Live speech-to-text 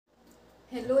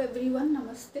Hello everyone,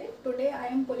 namaste. Today I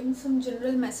am pulling some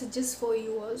general messages for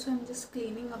you all. So I'm just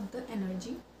cleaning up the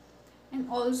energy. And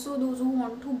also those who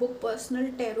want to book personal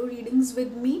tarot readings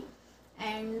with me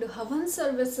and Hawan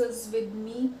Services with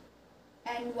me.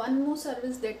 And one more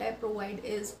service that I provide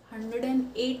is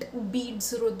 108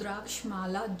 beads Rudraksha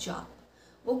Mala Jaap.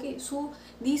 Okay, so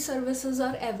these services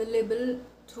are available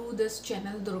through this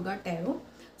channel Durga Tarot.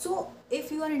 So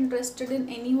if you are interested in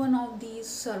any one of these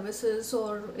services,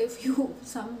 or if you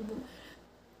some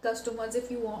customers,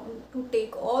 if you want to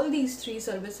take all these three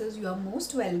services, you are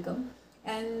most welcome.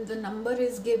 And the number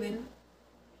is given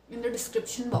in the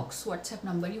description box, WhatsApp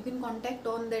number. You can contact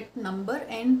on that number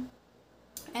and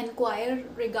inquire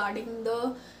regarding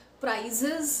the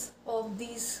prices of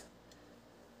these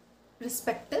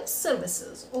respective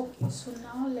services. Okay, so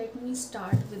now let me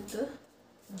start with the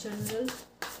general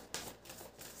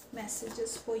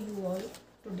messages for you all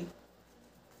today.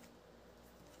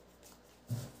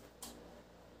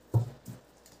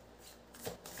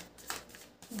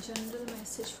 General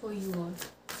message for you all.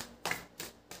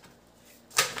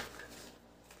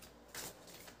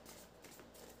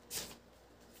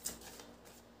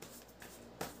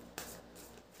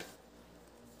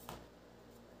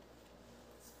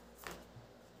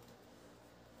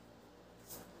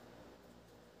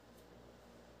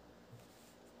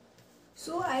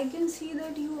 So I can see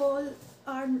that you all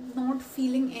are not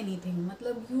feeling anything.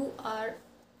 Matlab you are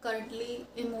currently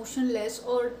emotionless,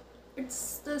 or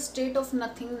it's the state of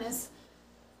nothingness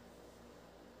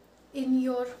in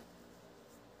your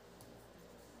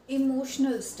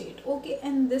emotional state. Okay,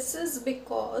 and this is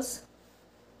because,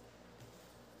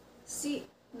 see,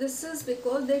 this is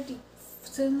because that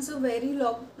since a very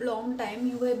long time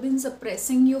you have been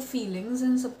suppressing your feelings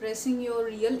and suppressing your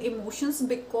real emotions,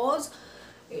 because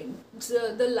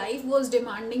the life was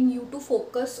demanding you to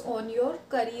focus on your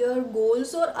career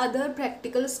goals or other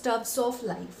practical stuffs of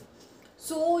life.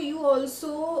 So you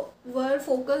also were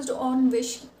focused on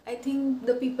wish. I think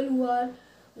the people who are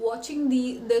watching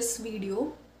this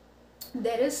video,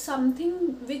 there is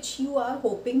something which you are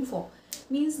hoping for.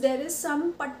 Means there is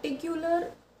some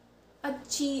particular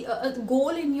achieve a goal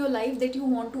in your life that you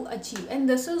want to achieve, and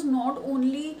this is not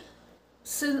only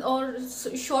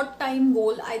short time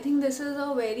goal. I think this is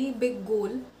a very big goal,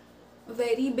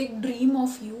 very big dream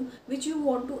of you which you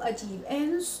want to achieve.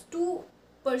 And to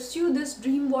pursue this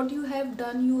dream, what you have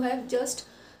done, you have just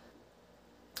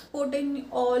put in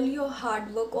all your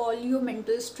hard work, all your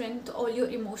mental strength, all your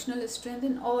emotional strength,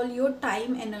 and all your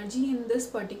time, energy in this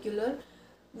particular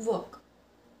work.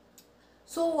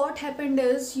 So what happened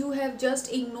is you have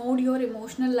just ignored your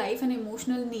emotional life and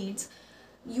emotional needs.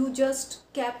 You just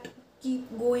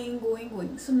keep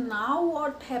going. So now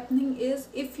what happening is,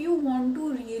 if you want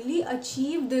to really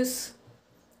achieve this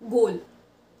goal,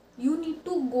 you need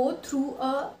to go through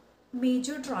a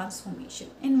major transformation.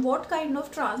 And what kind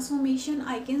of transformation?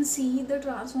 I can see the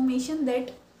transformation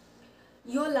that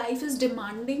your life is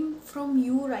demanding from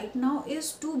you right now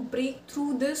is to break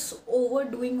through this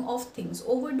overdoing of things.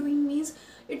 Overdoing means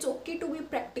it's okay to be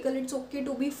practical, it's okay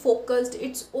to be focused,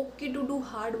 it's okay to do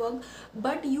hard work,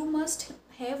 but you must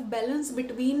have balance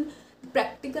between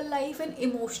practical life and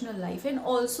emotional life, and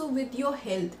also with your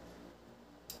health.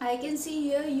 I can see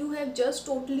here you have just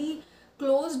totally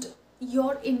closed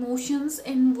your emotions,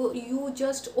 and you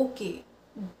just, okay,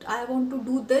 I want to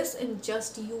do this, and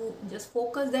you just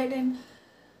focus that and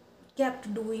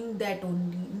kept doing that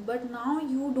only. But now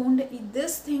you don't,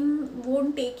 this thing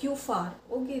won't take you far.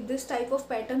 Okay, this type of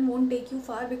pattern won't take you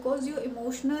far, because your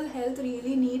emotional health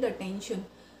really need attention,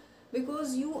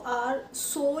 because you are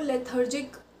so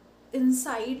lethargic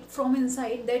inside, from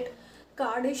inside. That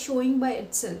card is showing by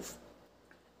itself.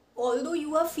 Although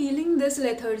you are feeling this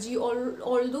lethargy, or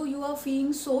although you are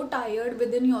feeling so tired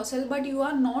within yourself, but you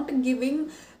are not giving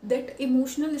that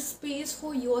emotional space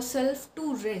for yourself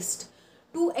to rest,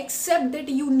 to accept that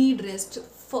you need rest.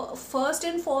 First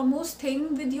and foremost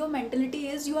thing with your mentality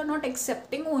is, you are not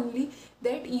accepting only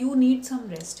that you need some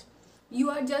rest. You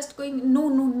are just going,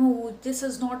 no, this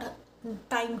is not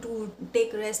time to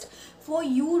take rest. For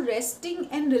you, resting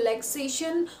and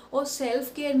relaxation or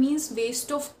self-care means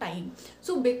waste of time.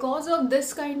 So because of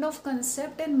this kind of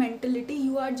concept and mentality,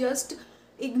 you are just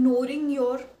ignoring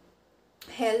your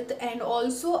health. And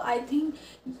also I think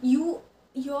your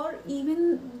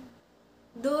even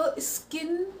the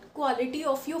skin quality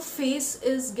of your face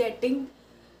is getting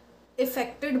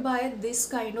affected by this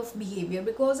kind of behavior,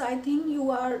 because I think you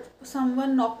are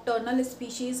someone nocturnal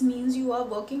species, means you are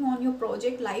working on your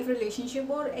project, life, relationship,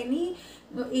 or any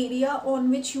area on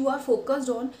which you are focused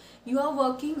on. You are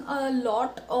working a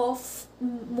lot of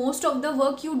most of the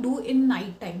work you do in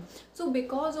night time. So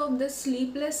because of this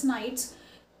sleepless nights,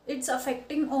 it's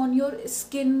affecting on your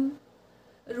skin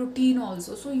routine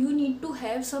also. So you need to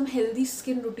have some healthy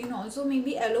skin routine also.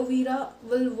 Maybe aloe vera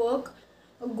will work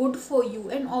good for you.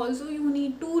 And also you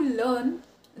need to learn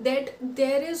that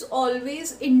there is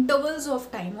always intervals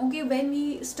of time. Okay, when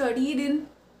we studied in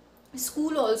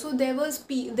school also, there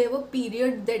were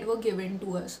periods that were given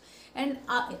to us, and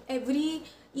every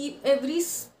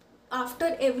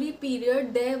after every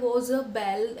period there was a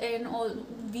bell, and all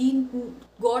we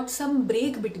got some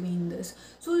break between this.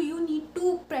 So you need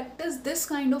to practice this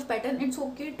kind of pattern. It's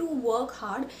okay to work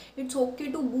hard, it's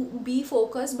okay to be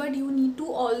focused, but you need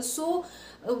to also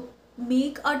uh,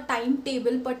 make a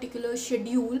timetable, particular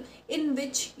schedule in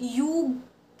which you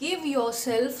give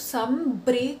yourself some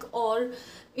break or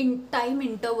in time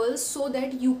intervals, so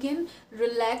that you can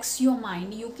relax your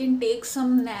mind. You can take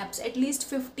some naps, at least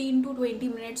 15 to 20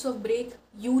 minutes of break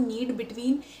you need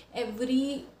between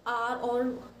every hour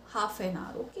or half an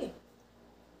hour. Okay,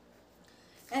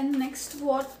 and next,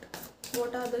 what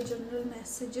are the general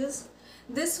messages?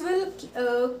 This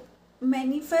will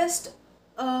manifest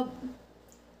uh,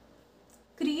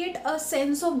 create a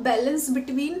sense of balance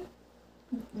between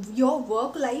your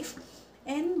work life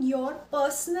and your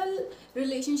personal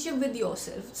relationship with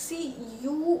yourself. See,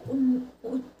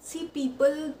 see,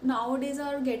 people nowadays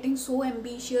are getting so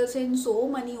ambitious and so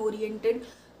money oriented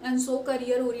and so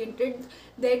career oriented,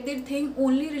 that they think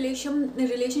only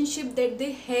relationship that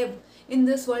they have in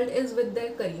this world is with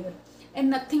their career, and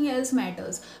nothing else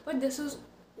matters. But this is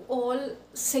all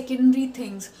secondary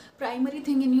things. Primary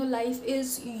thing in your life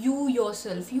is you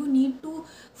yourself. You need to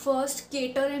first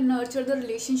cater and nurture the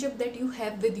relationship that you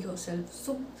have with yourself.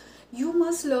 So you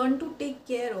must learn to take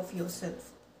care of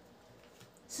yourself.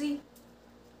 See,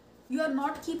 you are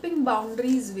not keeping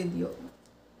boundaries with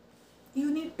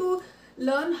you need to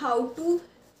learn how to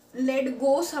let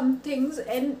go some things.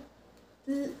 And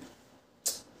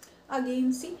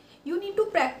again, see, you need to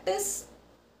practice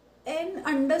and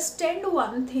understand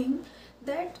one thing,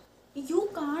 that you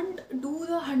can't do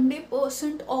the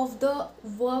 100% of the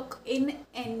work in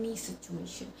any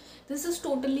situation. This is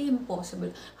totally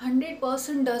impossible.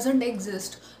 100% doesn't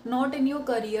exist, not in your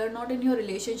career, not in your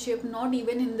relationship, not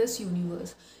even in this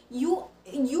universe. You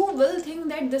will think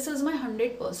that this is my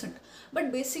 100%,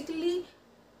 but basically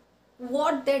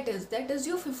what that is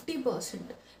your 50%,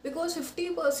 because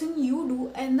 50% you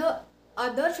do, and the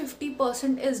other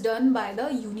 50% is done by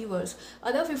the universe,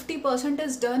 other 50%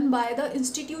 is done by the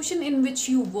institution in which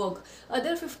you work,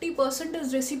 other 50%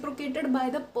 is reciprocated by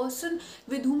the person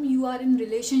with whom you are in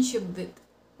relationship with.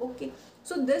 Okay,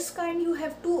 so this kind you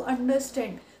have to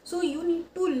understand. So you need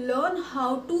to learn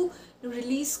how to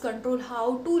release control,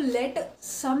 how to let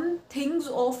some things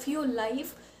of your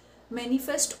life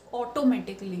manifest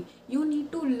automatically. You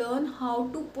need to learn how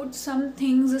to put some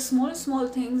things, small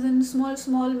things, and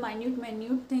small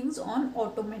minute things on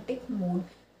automatic mode.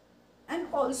 And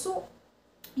also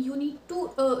you need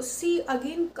to see,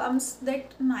 again comes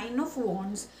that 9 of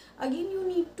wands. Again you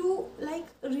need to like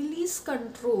release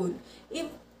control. If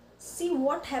See,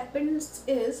 what happens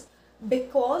is,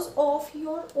 because of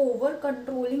your over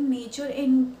controlling nature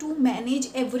and to manage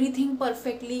everything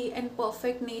perfectly, and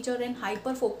perfect nature and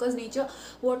hyper focused nature,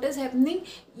 what is happening,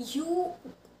 you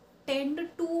tend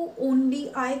to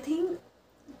only, I think,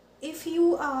 if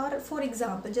you are, for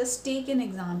example, just take an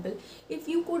example, if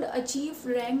you could achieve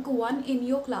rank 1 in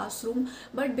your classroom,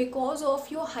 but because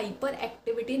of your hyper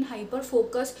activity and hyper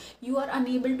focus you are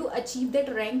unable to achieve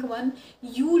that rank 1,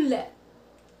 you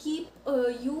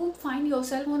find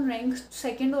yourself on rank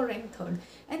 2nd or rank 3rd.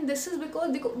 And this is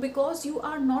because you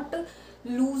are not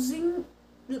you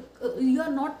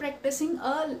are not practicing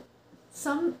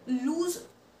some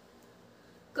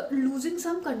losing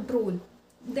some control.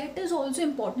 That is also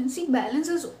important. See, balance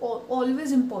is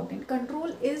always important.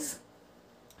 Control is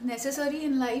necessary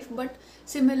in life, but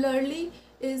similarly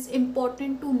is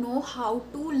important to know how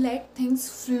to let things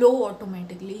flow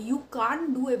automatically. You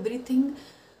can't do everything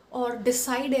or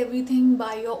decide everything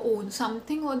by your own.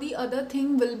 Something or the other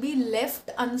thing will be left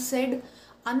unsaid,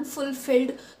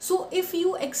 unfulfilled. So if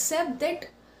you accept that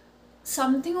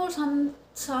something or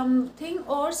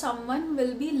someone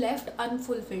will be left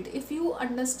unfulfilled, if you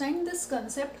understand this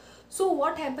concept, so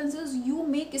what happens is you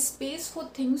make space for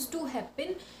things to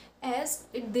happen as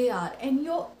they are, and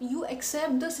you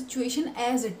accept the situation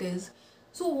as it is.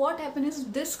 So what happens is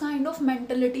this kind of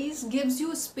mentalities gives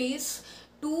you space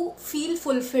to feel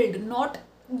fulfilled, not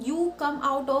you come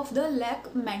out of the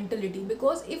lack mentality.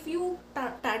 Because if you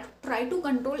try to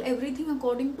control everything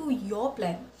according to your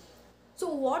plan,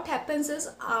 so what happens is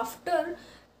after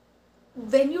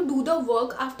when you do the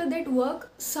work, after that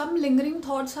work some lingering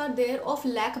thoughts are there of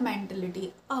lack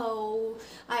mentality. Oh,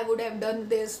 I would have done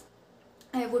this,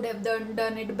 I would have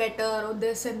done it better, or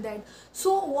this and that.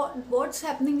 So what's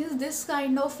happening is this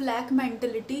kind of lack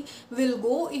mentality will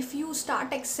go if you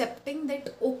start accepting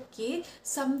that okay,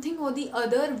 something or the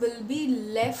other will be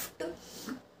left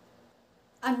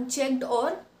unchecked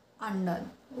or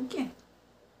undone. Okay,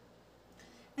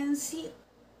 and see,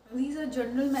 these are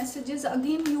general messages.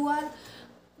 Again, you are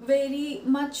very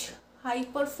much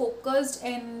hyper focused,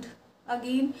 and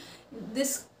again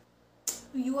this,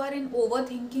 you are in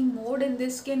overthinking mode, and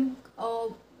this can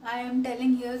I am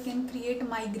telling here, can create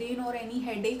migraine or any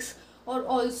headaches, or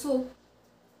also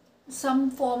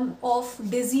some form of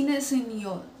dizziness in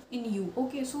you.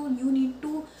 Okay, so you need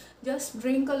to just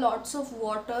drink a lots of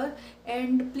water,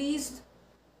 and please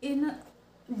in a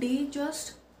day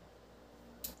just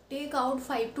take out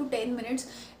 5 to 10 minutes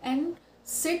and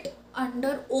sit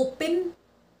under open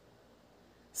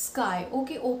sky.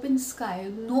 Okay, open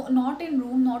sky, no, not in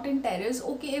room, not in terrace.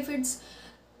 Okay, if it's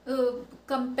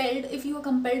compelled, if you are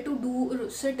compelled to do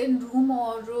sit in room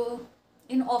or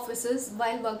in offices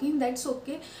while working, that's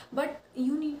okay, but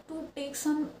you need to take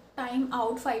some time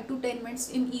out, 5 to 10 minutes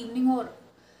in evening or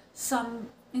some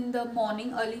in the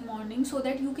morning, early morning, so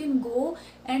that you can go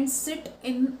and sit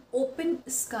in open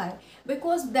sky,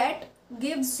 because that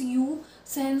gives you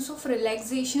sense of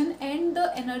relaxation, and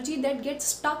the energy that gets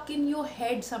stuck in your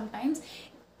head sometimes,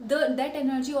 that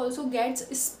energy also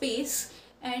gets space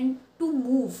and to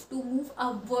move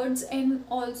upwards, and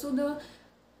also the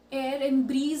air and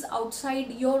breeze outside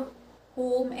your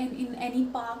home and in any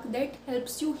park, that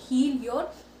helps you heal your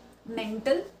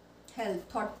mental health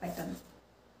thought pattern.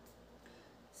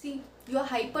 See, you are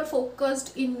hyper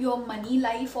focused in your money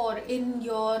life or in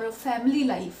your family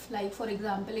life. Like for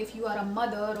example, if you are a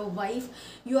mother or wife,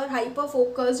 you are hyper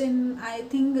focused, and I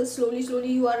think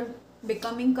slowly you are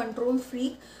becoming control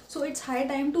freak. So it's high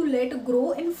time to let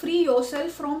go and free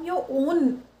yourself from your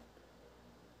own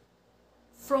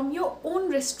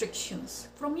restrictions,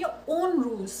 from your own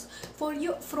rules,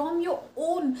 from your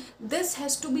own, this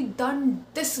has to be done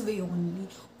this way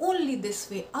only this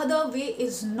way, other way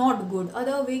is not good,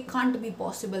 other way can't be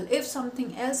possible. If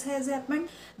something else has happened,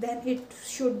 then it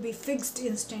should be fixed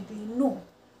instantly. No,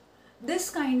 this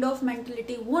kind of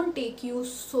mentality won't take you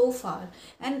so far,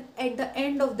 and at the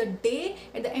end of the day,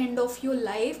 at the end of your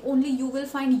life, only you will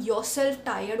find yourself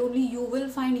tired, only you will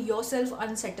find yourself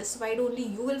unsatisfied, only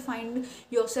you will find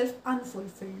yourself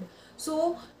unfulfilled.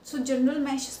 So general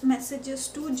messages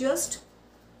to just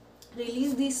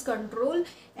release this control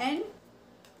and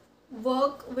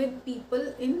work with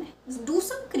people, in do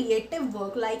some creative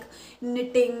work like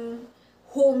knitting,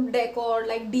 home decor,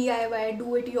 like DIY,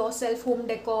 do it yourself home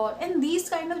decor, and these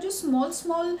kind of just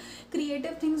small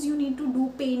creative things you need to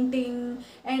do, painting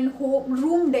and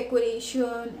room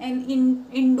decoration and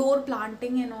indoor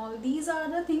planting and all. These are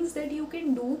the things that you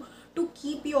can do to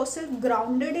keep yourself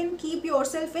grounded and keep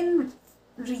yourself in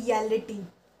reality.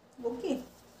 Okay,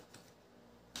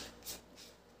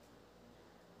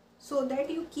 so that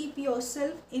you keep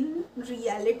yourself in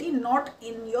reality, not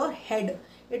in your head.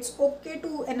 It's okay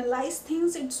to analyze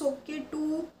things, it's okay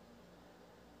to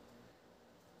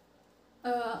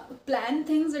plan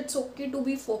things, it's okay to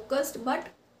be focused, but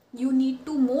you need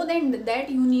to, more than that,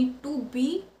 you need to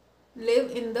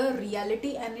live in the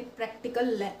reality and in practical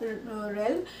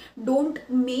realm. Don't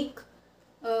make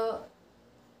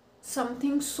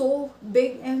something so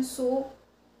big and so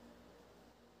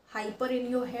hyper in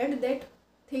your head that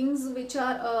things which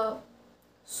are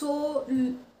so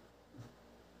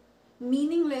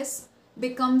meaningless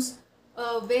becomes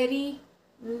very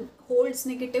holds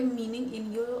negative meaning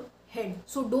in your head.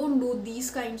 So don't do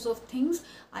these kinds of things.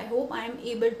 I hope I am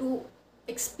able to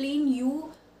explain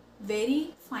you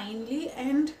very finely,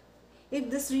 and if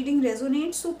this reading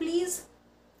resonates, so please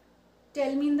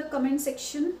tell me in the comment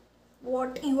section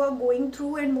what you are going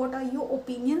through and what are your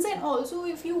opinions. And also,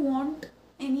 if you want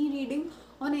any reading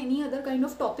on any other kind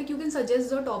of topic, you can suggest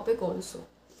the topic also.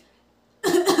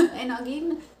 And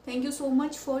again, thank you so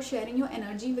much for sharing your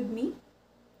energy with me.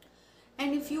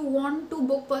 And if you want to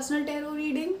book personal tarot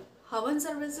reading, Hawan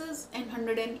Services and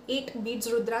 108 beads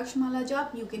Rudraksha Mala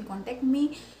Jaap, you can contact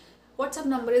me. WhatsApp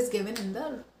number is given in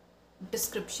the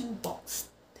description box.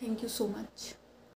 Thank you so much.